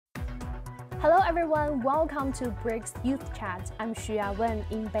Hello everyone, welcome to BRICS Youth Chat. I'm Xu Yawen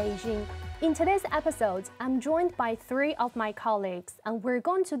in Beijing. In today's episode, I'm joined by three of my colleagues, and we're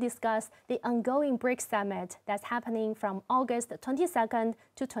going to discuss the ongoing BRICS Summit that's happening from August 22nd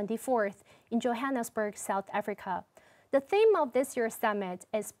to 24th in Johannesburg, South Africa. The theme of this year's summit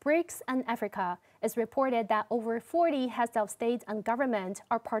is BRICS and Africa. It's reported that over 40 heads of state and government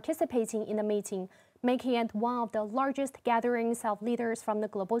are participating in the meeting, making it one of the largest gatherings of leaders from the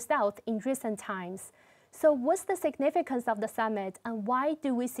Global South in recent times. So what's the significance of the summit, and why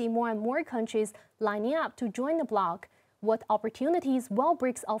do we see more and more countries lining up to join the bloc? What opportunities will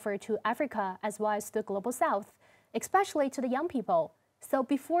BRICS offer to Africa as well as the Global South, especially to the young people? So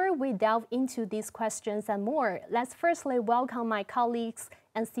before we delve into these questions and more, let's firstly welcome my colleagues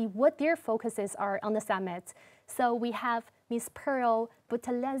and see what their focuses are on the summit. So we have Ms. Pearl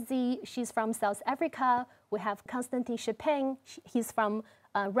Buthelezi, she's from South Africa. We have Konstantin Shepin, he's from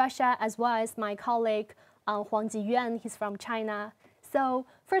Russia, as well as my colleague Huang Jiyuan, he's from China. So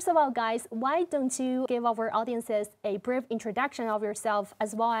first of all, guys, why don't you give our audiences a brief introduction of yourself,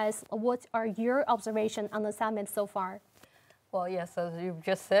 as well as what are your observations on the summit so far? Well, yes, as you've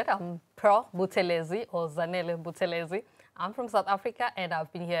just said, I'm Pearl Buthelezi, or Zanele Buthelezi. I'm from South Africa, and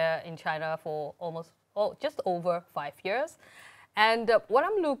I've been here in China for just over 5 years. And what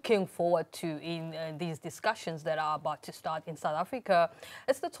I'm looking forward to in these discussions that are about to start in South Africa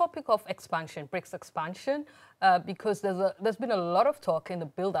is the topic of expansion, BRICS expansion, because there's been a lot of talk in the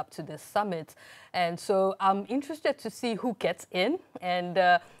build-up to this summit. And so I'm interested to see who gets in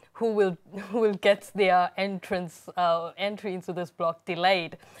and who will get their entry into this bloc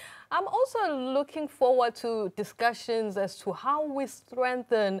delayed. I'm also looking forward to discussions as to how we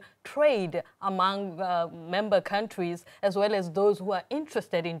strengthen trade among member countries, as well as those who are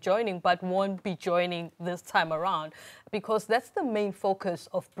interested in joining but won't be joining this time around, because that's the main focus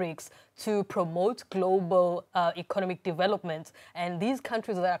of BRICS, to promote global economic development. And these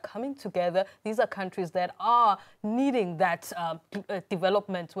countries that are coming together, these are countries that are needing that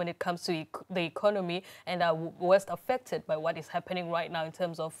development when it comes to the economy, and are worst affected by what is happening right now in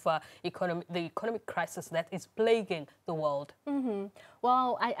terms of the economic crisis that is plaguing the world. Mm-hmm.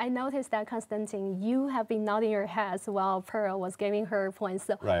 Well, I noticed that, Konstantin, you have been nodding your heads while Pearl was giving her points.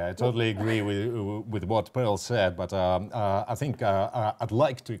 So right, I totally agree with what Pearl said, but I think I'd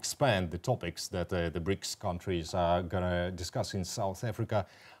like to expand the topics that the BRICS countries are going to discuss in South Africa.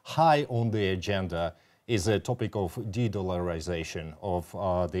 High on the agenda is a topic of de-dollarization of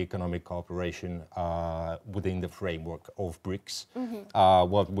the economic cooperation within the framework of BRICS. Mm-hmm.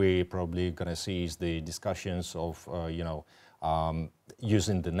 What we're probably going to see is the discussions of,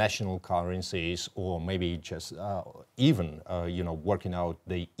 using the national currencies, or maybe just even, working out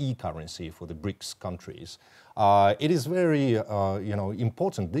the e-currency for the BRICS countries. It is very,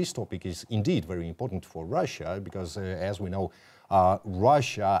 important. This topic is indeed very important for Russia because, as we know,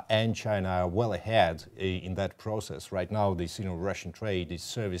 Russia and China are well ahead in that process. Right now, the Sino-Russian trade is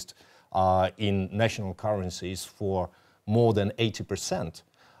serviced in national currencies for more than 80%.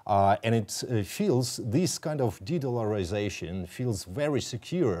 And it feels, this kind of de-dollarization feels very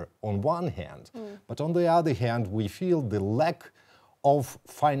secure on one hand, but on the other hand, we feel the lack of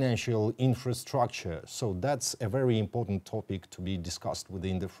financial infrastructure. So that's a very important topic to be discussed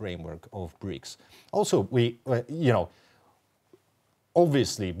within the framework of BRICS. Also,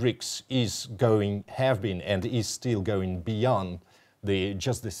 obviously, BRICS have been and is still going beyond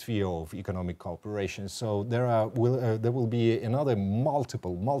just the sphere of economic cooperation. So there will be another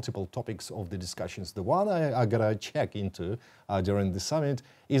multiple topics of the discussions. The one I gotta check into during the summit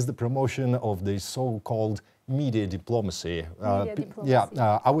is the promotion of the so-called media diplomacy.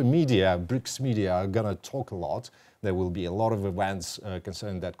 Our media, BRICS media, are gonna talk a lot. There will be a lot of events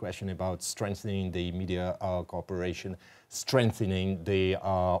concerning that question about strengthening the media cooperation, strengthening the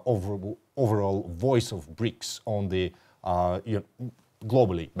overall voice of BRICS on the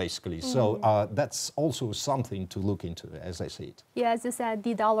globally, basically. Mm-hmm. So that's also something to look into, as I see it. Yeah, as you said,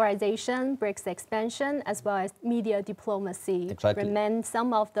 de-dollarization, BRICS expansion, as well as media diplomacy remain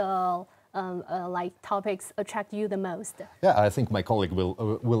some of the topics attract you the most. Yeah, I think my colleague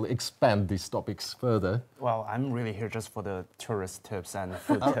will expand these topics further. Well, I'm really here just for the tourist tips and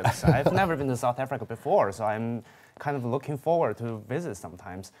food tips. I've never been to South Africa before, so I'm kind of looking forward to visit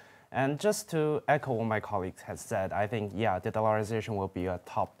sometimes. And just to echo what my colleagues have said, I think, yeah, de-dollarization will be a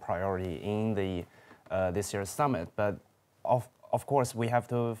top priority in the this year's summit. But of course, we have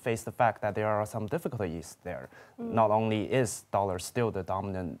to face the fact that there are some difficulties there. Not only is dollar still the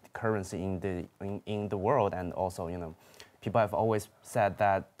dominant currency in the world, and also, people have always said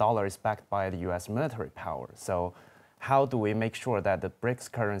that dollar is backed by the U.S. military power. So how do we make sure that the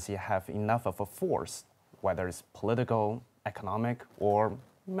BRICS currency have enough of a force, whether it's political, economic, or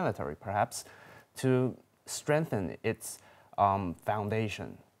military perhaps, to strengthen its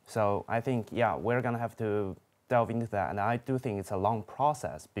foundation. So I think, yeah, we're going to have to delve into that. And I do think it's a long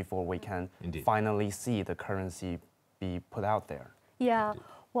process before we can finally see the currency be put out there. Yeah,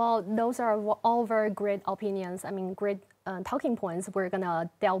 well, those are all very great opinions. I mean, great talking points we're going to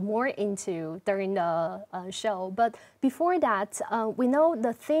delve more into during the show. But before that, we know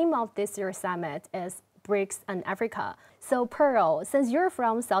the theme of this year's summit is BRICS and Africa. So Pearl, since you're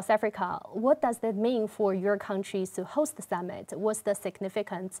from South Africa, what does that mean for your countries to host the summit? What's the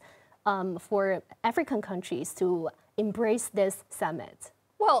significance for African countries to embrace this summit?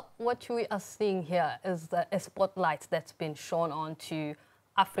 Well, what we are seeing here is a spotlight that's been shown onto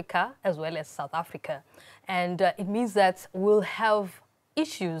Africa as well as South Africa. And it means that we'll have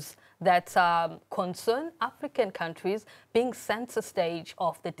issues that concern African countries being center stage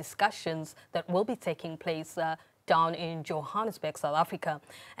of the discussions that will be taking place down in Johannesburg, South Africa.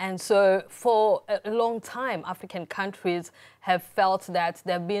 And so for a long time, African countries have felt that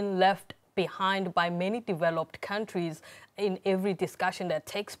they've been left behind by many developed countries in every discussion that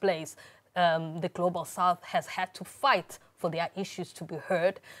takes place. The Global South has had to fight for their issues to be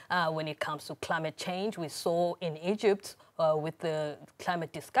heard when it comes to climate change. We saw in Egypt with the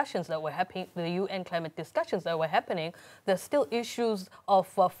climate discussions that were happening, the UN climate discussions that were happening, there's still issues of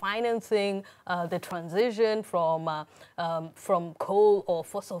financing the transition from coal or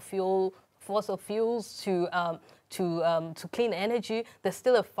fossil fuels to clean energy. There's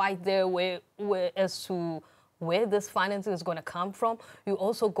still a fight there as to where this financing is going to come from. You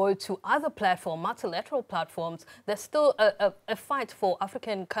also go to other platforms, multilateral platforms. There's still a fight for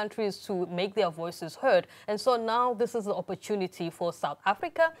African countries to make their voices heard. And so now this is the opportunity for South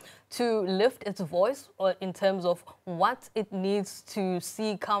Africa to lift its voice in terms of what it needs to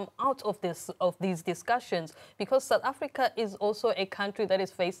see come out of these discussions, because South Africa is also a country that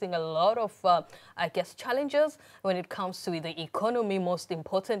is facing a lot of, I guess, challenges when it comes to the economy, most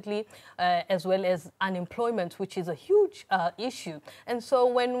importantly, as well as unemployment, which is a huge issue. And so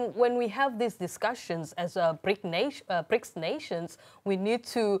when we have these discussions as BRICS nations, we need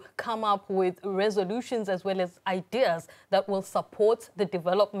to come up with resolutions as well as ideas that will support the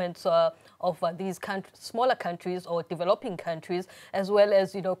development of these smaller countries or developing countries, as well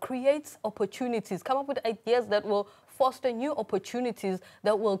as, create opportunities, come up with ideas that will foster new opportunities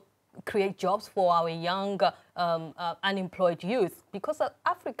that will create jobs for our young unemployed youth. Because South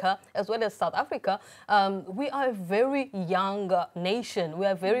Africa, as well as South Africa, we are a very young nation. We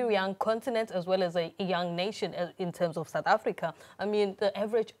are a very young continent as well as a young nation in terms of South Africa. I mean, the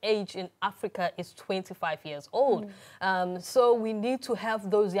average age in Africa is 25 years old. So we need to have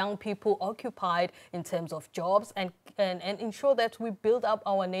those young people occupied in terms of jobs and ensure that we build up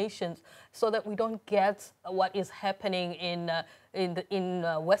our nations so that we don't get what is happening in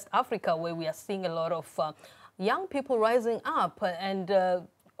West Africa, where we are seeing a lot of young people rising up and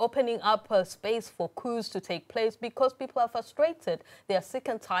opening up a space for coups to take place because people are frustrated. They are sick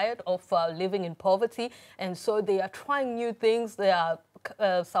and tired of living in poverty, and so they are trying new things. They are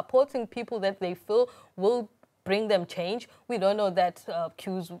supporting people that they feel will bring them change. We don't know that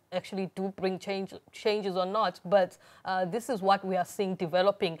coups actually do bring changes or not, but this is what we are seeing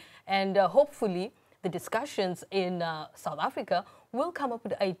developing. And hopefully the discussions in South Africa will come up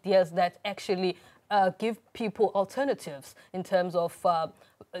with ideas that actually give people alternatives in terms of,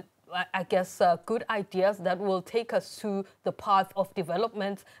 I guess, good ideas that will take us to the path of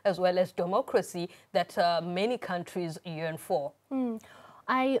development as well as democracy that many countries yearn for.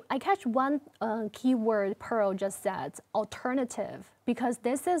 I catch one key word Pearl just said, alternative, because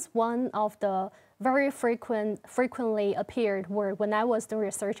this is one of the very frequently appeared word when I was doing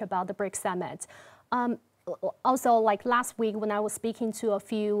research about the BRICS Summit. Also, like last week when I was speaking to a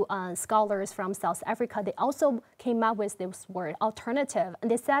few scholars from South Africa, they also came up with this word, alternative. And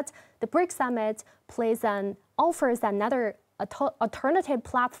they said the BRICS Summit offers another alternative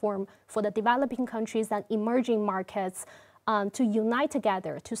platform for the developing countries and emerging markets to unite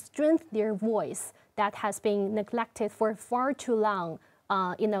together, to strengthen their voice that has been neglected for far too long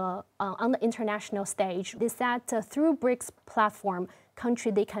on the international stage. They said through BRICS platform,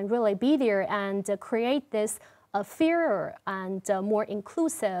 they can really be there and create this fairer and more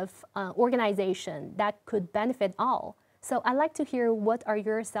inclusive organization that could benefit all. So I'd like to hear what are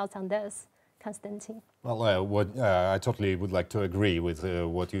your thoughts on this, Konstantin? Well, I totally would like to agree with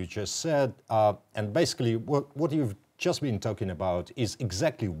what you just said. And basically, what you've just been talking about is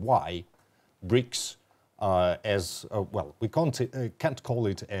exactly why BRICS well, we can't call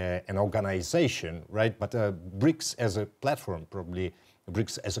it an organization, right? But BRICS as a platform, probably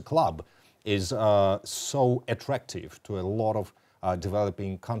BRICS as a club, is so attractive to a lot of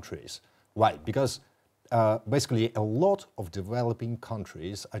developing countries. Why? Because basically a lot of developing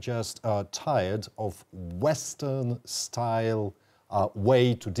countries are just tired of Western-style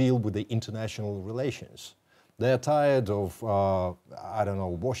way to deal with the international relations. They're tired of, I don't know,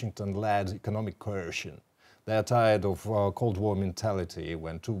 Washington-led economic coercion. They're tired of Cold War mentality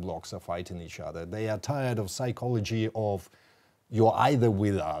when two blocs are fighting each other. They are tired of psychology of you're either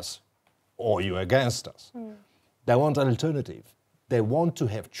with us or you're against us. They want an alternative. They want to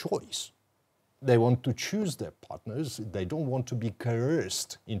have choice. They want to choose their partners. They don't want to be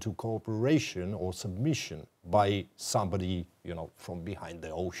coerced into cooperation or submission by somebody, you know, from behind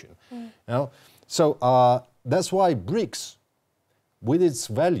the ocean. You know? So that's why BRICS, with its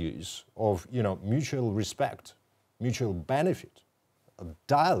values of, you know, mutual respect, mutual benefit,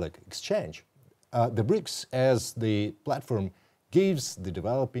 dialogue, exchange, the BRICS as the platform gives the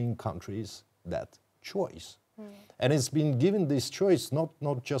developing countries that choice. And it's been given this choice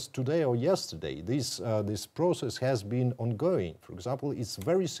not just today or yesterday. This process has been ongoing. For example, it's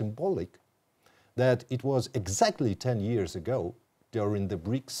very symbolic that it was exactly 10 years ago during the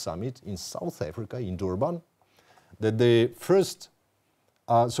BRICS Summit in South Africa, in Durban, that the first,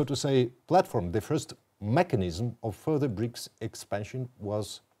 so to say, platform, the first mechanism of further BRICS expansion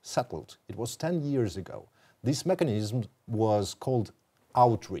was settled. It was 10 years ago. This mechanism was called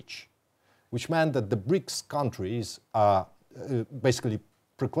outreach, which meant that the BRICS countries are basically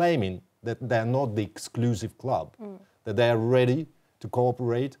proclaiming that they're not the exclusive club, that they are ready to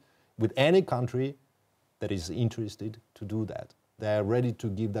cooperate with any country that is interested to do that. They are ready to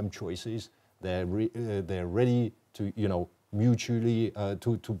give them choices. They're ready to, you know, mutually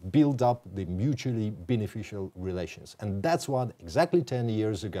to build up the mutually beneficial relations. And that's what exactly 10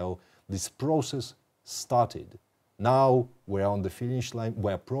 years ago this process started. Now we're on the finish line,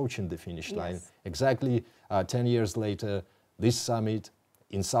 we're approaching the finish line. Exactly 10 years later, this summit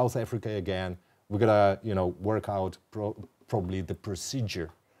in South Africa again, we're gonna, you know, work out probably the procedure,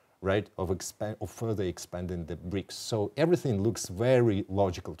 right, of further expanding the BRICS. So everything looks very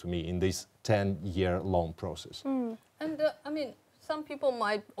logical to me in this 10-year-long process. And I mean, some people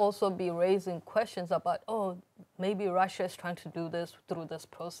might also be raising questions about, oh, maybe Russia is trying to do this through this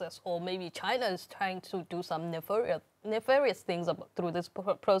process, or maybe China is trying to do some nefarious things through this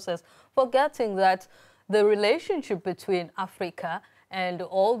process, forgetting that the relationship between Africa and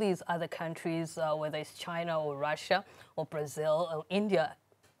all these other countries, whether it's China or Russia or Brazil or India,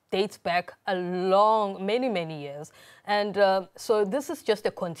 dates back a long, many years. And so this is just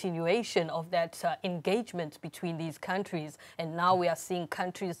a continuation of that engagement between these countries. And now we are seeing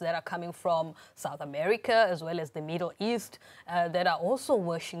countries that are coming from South America as well as the Middle East that are also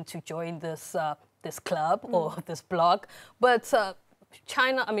wishing to join this, this club or this bloc. But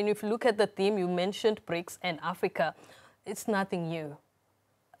China, I mean, if you look at the theme, you mentioned BRICS and Africa, it's nothing new.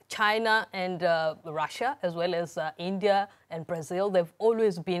 China and Russia, as well as India and Brazil, they've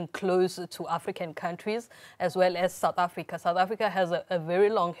always been close to African countries, as well as South Africa. South Africa has a very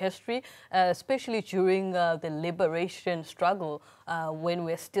long history, especially during the liberation struggle, when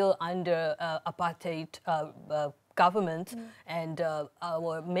we're still under apartheid government, and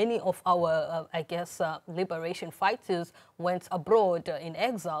many of our, I guess, liberation fighters went abroad in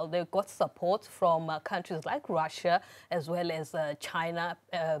exile. They got support from countries like Russia, as well as China,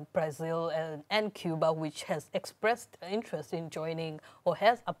 Brazil, and Cuba, which has expressed interest in joining, or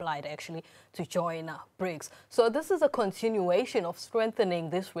has applied actually, to join BRICS. So this is a continuation of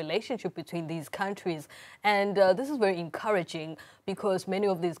strengthening this relationship between these countries. And this is very encouraging, because many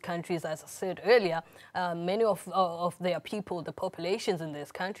of these countries, as I said earlier, many of their people, the populations in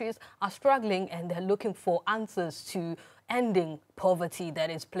these countries, are struggling, and they're looking for answers to ending poverty that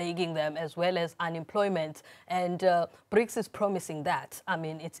is plaguing them, as well as unemployment. And BRICS is promising that. I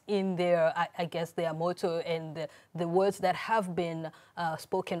mean, it's in their, I guess, their motto, and the words that have been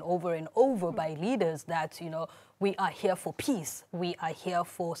spoken over and over by leaders, that, you know, we are here for peace, we are here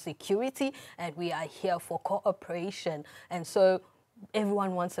for security, and we are here for cooperation. And so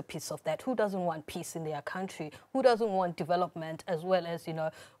everyone wants a piece of that. Who doesn't want peace in their country? Who doesn't want development, as well as, you know,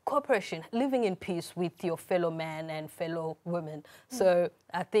 cooperation, living in peace with your fellow man and fellow women? So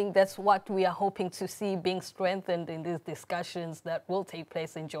I think that's what we are hoping to see being strengthened in these discussions that will take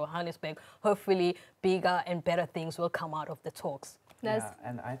place in Johannesburg. Hopefully bigger and better things will come out of the talks. Yeah,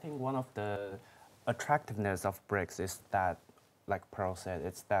 and I think one of the attractiveness of BRICS is that, like Pearl said,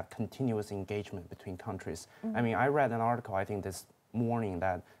 it's that continuous engagement between countries. I mean, I read an article, I think this morning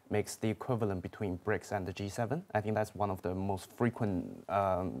that makes the equivalent between BRICS and the G7. I think that's one of the most frequent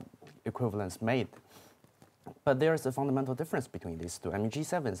equivalents made. But there's a fundamental difference between these two. I mean,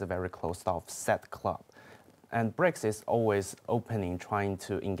 G7 is a very closed-off set club. And BRICS is always opening, trying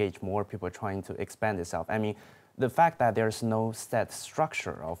to engage more people, trying to expand itself. I mean, the fact that there's no set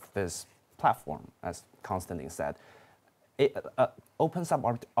structure of this platform, as Konstantin said, it opens up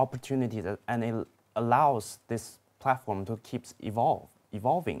opportunities and it allows this platform to keep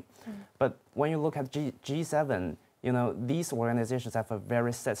evolving. But when you look at G7, you know, these organizations have a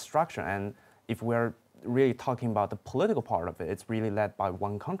very set structure. And if we're really talking about the political part of it, it's really led by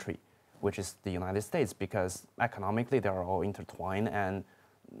one country, which is the United States, because economically they are all intertwined, and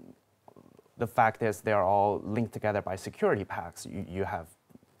the fact is they are all linked together by security pacts.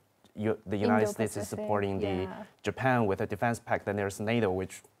 The United States is supporting the Japan with a defense pact, then there's NATO,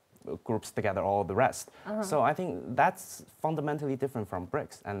 which groups together all the rest. So I think that's fundamentally different from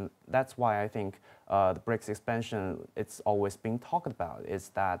BRICS, and that's why I think the BRICS expansion, it's always being talked about, is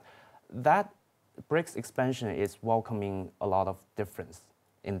that BRICS expansion is welcoming a lot of difference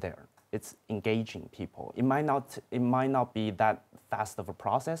in there. It's engaging people. It might not be that fast of a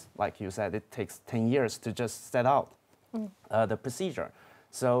process. Like you said, it takes 10 years to just set out the procedure.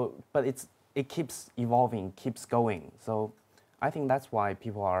 So, but it keeps evolving, keeps going. So I think that's why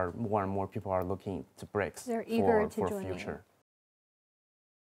more and more people are looking to BRICS They're eager for to join future.